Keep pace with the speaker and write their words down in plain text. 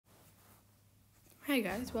Hi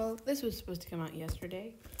guys, well this was supposed to come out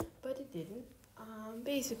yesterday, but it didn't.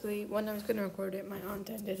 Basically, when I was going to record it, my aunt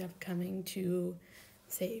ended up coming to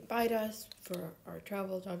say bye to us for our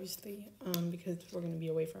travels, obviously, because we're going to be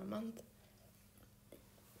away for a month.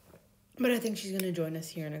 But I think she's going to join us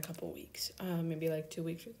here in a couple weeks, maybe like 2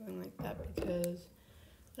 weeks or something like that, because,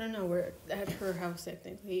 I don't know, we're at her house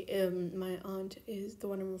technically. My aunt is, the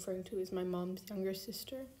one I'm referring to is my mom's younger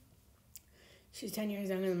sister. She's 10 years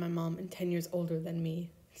younger than my mom and 10 years older than me,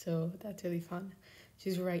 so that's really fun.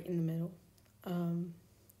 She's right in the middle.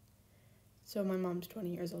 So my mom's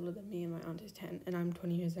 20 years older than me and my aunt is 10, and I'm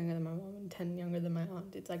 20 years younger than my mom and 10 younger than my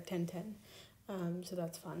aunt. It's like 10-10, so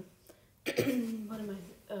that's fun.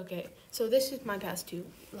 Okay, so this is my past two.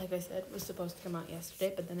 Like I said, was supposed to come out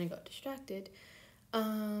yesterday, but then I got distracted.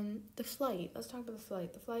 The flight, let's talk about the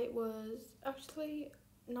flight. The flight was actually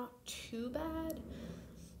not too bad.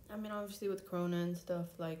 I mean, obviously with Corona and stuff,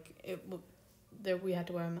 like, we had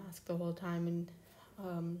to wear a mask the whole time, and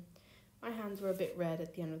my hands were a bit red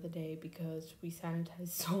at the end of the day because we sanitized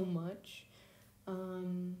so much.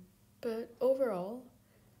 But overall,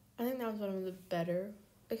 I think that was one of the better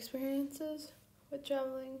experiences with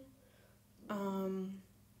traveling.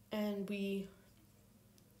 And we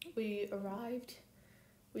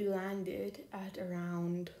landed at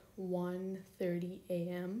around 1:30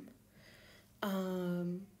 a.m.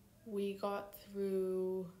 We got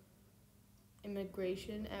through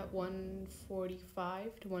immigration at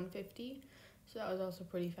 1:45 to 1:50, so that was also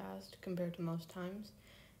pretty fast compared to most times.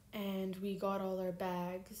 And we got all our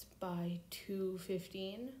bags by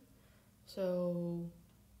 2:15, so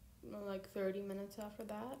like 30 minutes after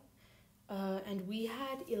that. And we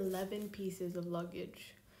had 11 pieces of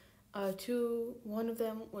luggage. One of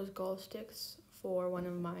them was golf sticks for one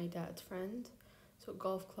of my dad's friends, so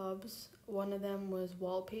golf clubs. One of them was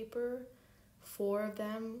wallpaper. 4 of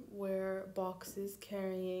them were boxes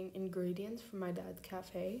carrying ingredients from my dad's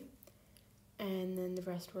cafe. And then the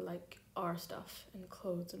rest were like our stuff and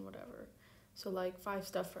clothes and whatever. So like 5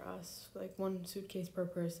 stuff for us, like 1 suitcase per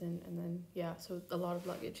person, and then so a lot of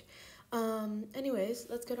luggage. Anyways,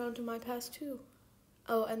 let's get on to my past two.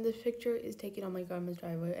 Oh, and this picture is taken on my grandma's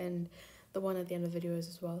driveway, and the one at the end of the video is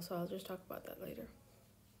as well, so I'll just talk about that later.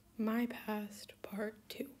 My past part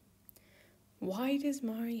 2. Why does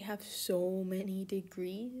Mari have so many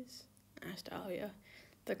degrees? Asked Alia.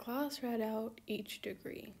 The class read out each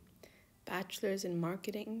degree. Bachelor's in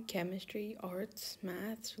marketing, chemistry, arts,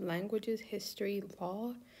 maths, languages, history,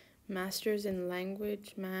 law, master's in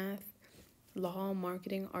language, math, law,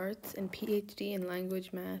 marketing, arts, and PhD in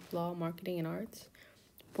language, math, law, marketing, and arts.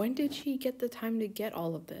 When did she get the time to get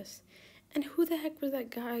all of this? And who the heck was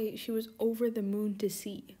that guy she was over the moon to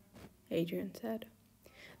see? Adrian said.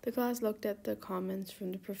 The class looked at the comments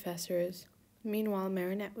from the professors. Meanwhile,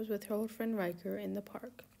 Marinette was with her old friend Riker in the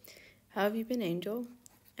park. How have you been, Angel?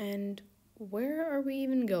 And where are we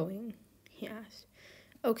even going? He asked.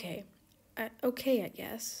 Okay, I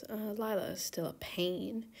guess. Lilas is still a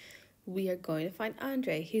pain. We are going to find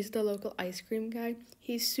Andre. He's the local ice cream guy.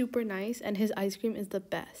 He's super nice, and his ice cream is the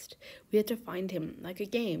best. We have to find him, like a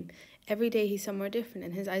game. Every day he's somewhere different,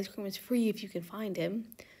 and his ice cream is free if you can find him,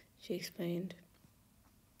 she explained.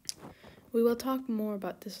 We will talk more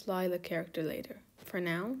about this Lila character later. For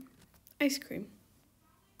now, ice cream.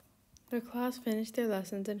 The class finished their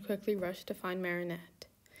lessons and quickly rushed to find Marinette.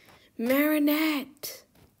 Marinette!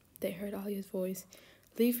 They heard Alia's voice.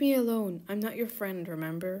 Leave me alone. I'm not your friend,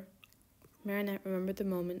 remember? Marinette remembered the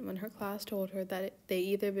moment when her class told her that they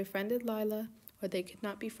either befriended Lila or they could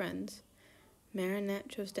not be friends. Marinette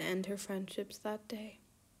chose to end her friendships that day.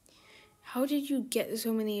 How did you get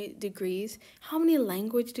so many degrees? How many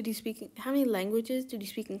languages did you speak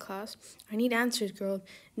in class? I need answers, girl.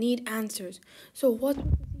 Need answers. So what's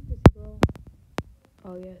with the secrecy, girl?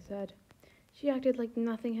 Alia said. She acted like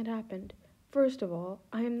nothing had happened. First of all,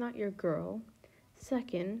 I am not your girl.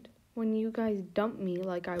 Second, when you guys dumped me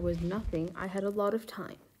like I was nothing, I had a lot of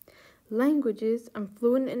time. Languages, I'm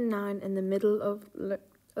fluent in 9 and the middle of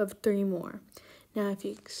 3 more. Now, if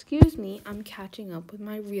you excuse me, I'm catching up with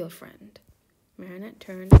my real friend. Marinette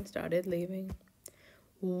turned and started leaving.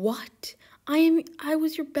 What? I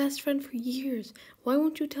was your best friend for years. Why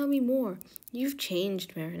won't you tell me more? You've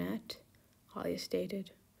changed, Marinette, Alia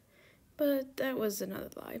stated. But that was another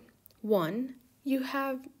lie. 1,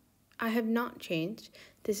 I have not changed.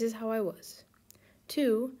 This is how I was.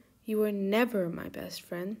 2, you were never my best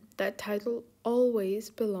friend. That title always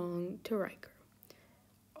belonged to Riker.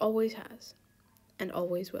 Always has. And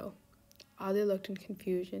always will. Alia looked in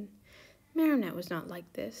confusion. Marinette was not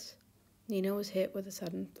like this. Nino was hit with a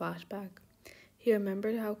sudden flashback. He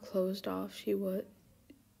remembered how closed off she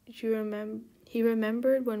He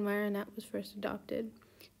remembered when Marinette was first adopted,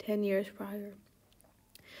 10 years prior.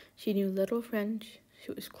 She knew little French,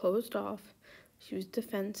 she was closed off, she was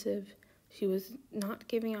defensive, she was not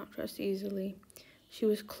giving out trust easily, she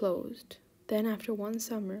was closed. Then after one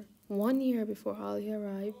summer, 1 year before Holly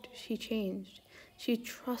arrived, she changed. She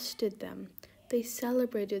trusted them. They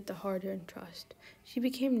celebrated the hard-earned trust. She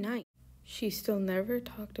became nice. She still never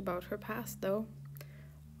talked about her past, though.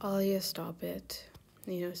 Alia, stop it,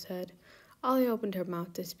 Nino said. Alia opened her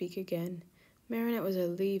mouth to speak again. Marinette was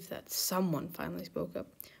relieved that someone finally spoke up.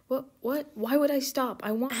 What? Why would I stop?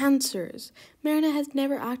 I want answers. Marinette has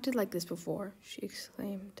never acted like this before, she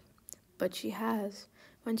exclaimed. But she has.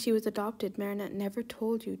 When she was adopted, Marinette never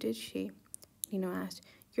told you, did she? Nino asked.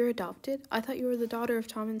 You're adopted? I thought you were the daughter of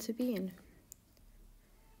Tom and Sabine.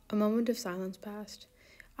 A moment of silence passed.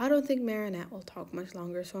 I don't think Marinette will talk much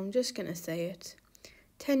longer, so I'm just gonna say it.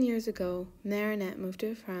 10 years ago, Marinette moved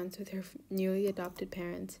to France with her newly adopted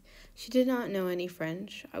parents. She did not know any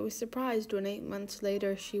French. I was surprised when 8 months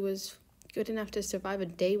later she was good enough to survive a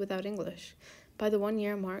day without English. By the 1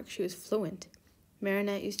 year mark, she was fluent.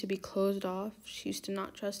 Marinette used to be closed off. She used to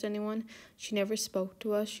not trust anyone. She never spoke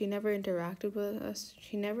to us. She never interacted with us.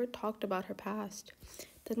 She never talked about her past.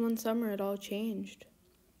 Then one summer, it all changed.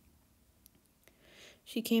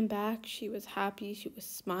 She came back, she was happy, she was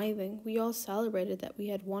smiling. We all celebrated that we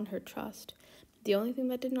had won her trust. The only thing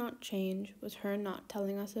that did not change was her not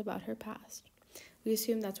telling us about her past. We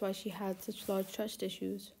assumed that's why she had such large trust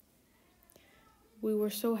issues. We were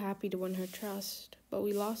so happy to win her trust, but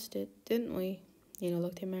we lost it, didn't we? Nina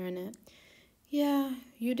looked at Marinette. Yeah,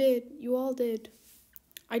 you did. You all did.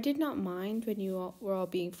 I did not mind when you were all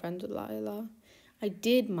being friends with Lila. I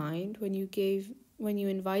did mind when you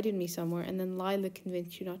invited me somewhere and then Lila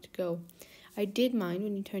convinced you not to go. I did mind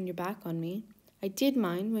when you turned your back on me. I did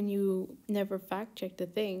mind when you never fact-checked a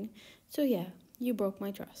thing. So yeah, you broke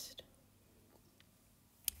my trust.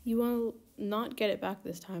 You will not get it back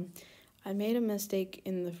this time. I made a mistake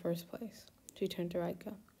in the first place. She turned to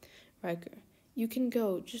Riker, you can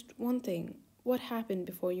go. Just one thing. What happened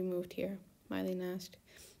before you moved here? Mylene asked.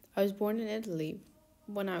 I was born in Italy.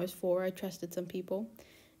 When I was 4, I trusted some people.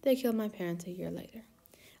 They killed my parents a year later.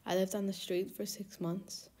 I lived on the street for 6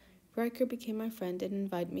 months. Riker became my friend and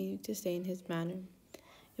invited me to stay in his manor.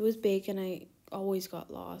 It was big and I always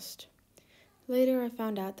got lost. Later, I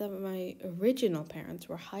found out that my original parents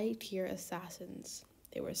were high-tier assassins.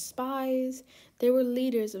 They were spies. They were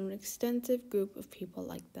leaders of an extensive group of people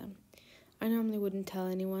like them. I normally wouldn't tell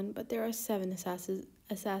anyone, but there are 7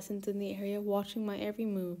 assassins in the area watching my every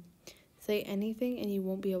move. Say anything and you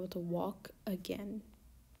won't be able to walk again.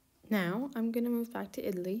 Now, I'm going to move back to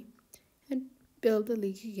Italy and build the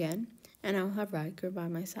league again, and I'll have Riker by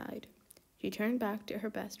my side. She turned back to her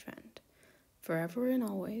best friend. Forever and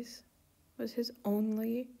always was his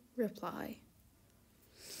only reply.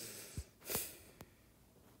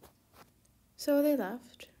 So they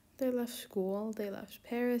left. They left school, they left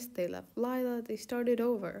Paris, they left Lila, they started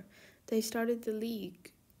over. They started the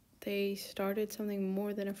league. They started something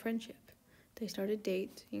more than a friendship. They started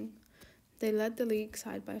dating. They led the league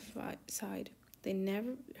side by side.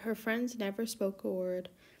 Her friends never spoke a word.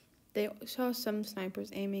 They saw some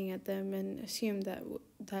snipers aiming at them and assumed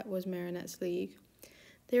that was Marinette's league.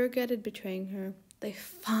 They regretted betraying her. They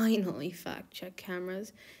finally fact-checked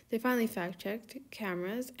cameras. They finally fact-checked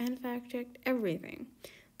cameras and fact-checked everything.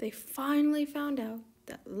 They finally found out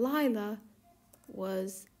that Lila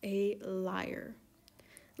was a liar.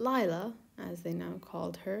 Lila, as they now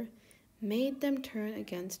called her, made them turn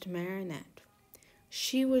against Marinette.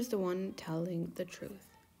 She was the one telling the truth.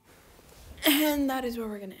 And that is where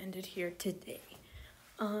we're going to end it here today.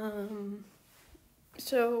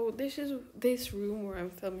 So this room where I'm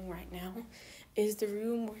filming right now is the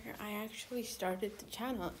room where I actually started the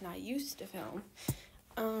channel and I used to film.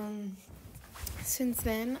 Since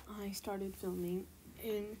then, I started filming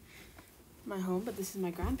in my home, but this is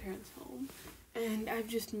my grandparents' home. And I've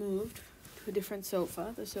just moved to a different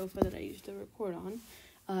sofa, the sofa that I used to record on.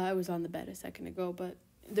 I was on the bed a second ago, but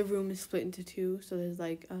the room is split into 2, so there's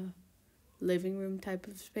like a living room type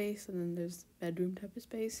of space, and then there's bedroom type of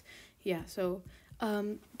space. Yeah, so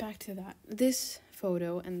back to that. This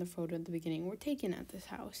photo and the photo at the beginning were taken at this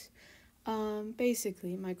house.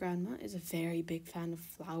 Basically, my grandma is a very big fan of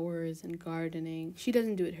flowers and gardening. She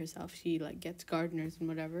doesn't do it herself. She, gets gardeners and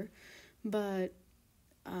whatever. But,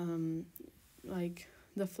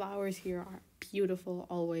 the flowers here are beautiful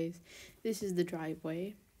always. This is the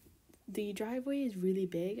driveway. The driveway is really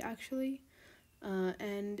big, actually.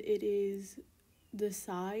 And the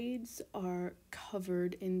sides are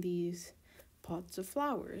covered in these pots of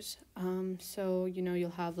flowers. So, you know,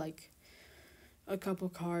 you'll have like a couple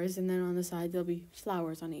cars, and then on the side there'll be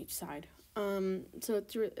flowers on each side. So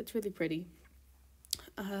it's really pretty.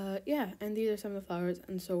 Yeah, and these are some of the flowers,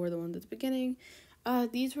 and so were the ones at the beginning.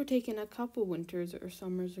 These were taken a couple winters or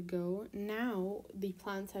summers ago. Now the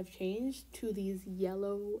plants have changed to these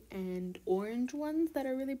yellow and orange ones that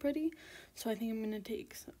are really pretty. So I think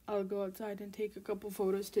I'll go outside and take a couple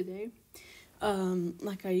photos today,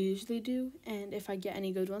 like I usually do. And if I get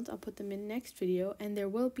any good ones, I'll put them in next video. And there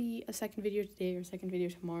will be a second video today or second video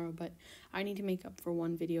tomorrow, but I need to make up for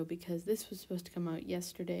one video because this was supposed to come out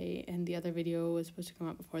yesterday and the other video was supposed to come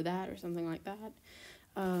out before that or something like that.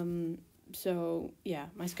 So yeah,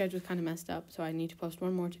 my schedule's kind of messed up, so I need to post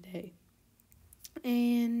one more today.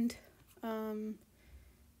 And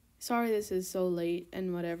sorry this is so late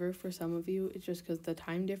and whatever for some of you. It's just because the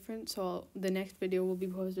time difference. So the next video will be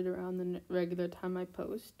posted around the regular time I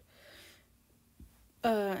post.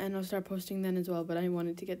 And I'll start posting then as well, but I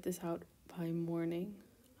wanted to get this out by morning,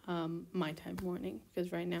 my time morning,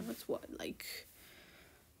 because right now it's like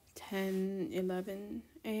 10, 11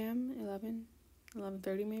 a.m.,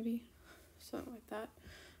 11:30 maybe. Something like that.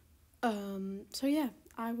 So yeah,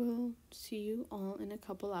 I will see you all in a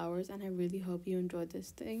couple hours, and I really hope you enjoyed this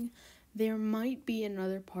thing. There might be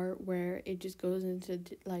another part where it just goes into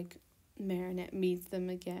like Marinette meets them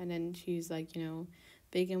again, and she's like, you know,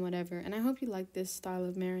 big and whatever. And I hope you like this style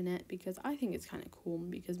of Marinette, because I think it's kind of cool,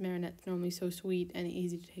 because Marinette's normally so sweet and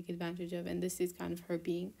easy to take advantage of, and this is kind of her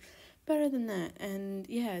being better than that. And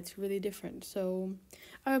yeah, it's really different. So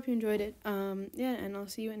I hope you enjoyed it. Yeah, and I'll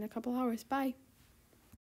see you in a couple hours. Bye.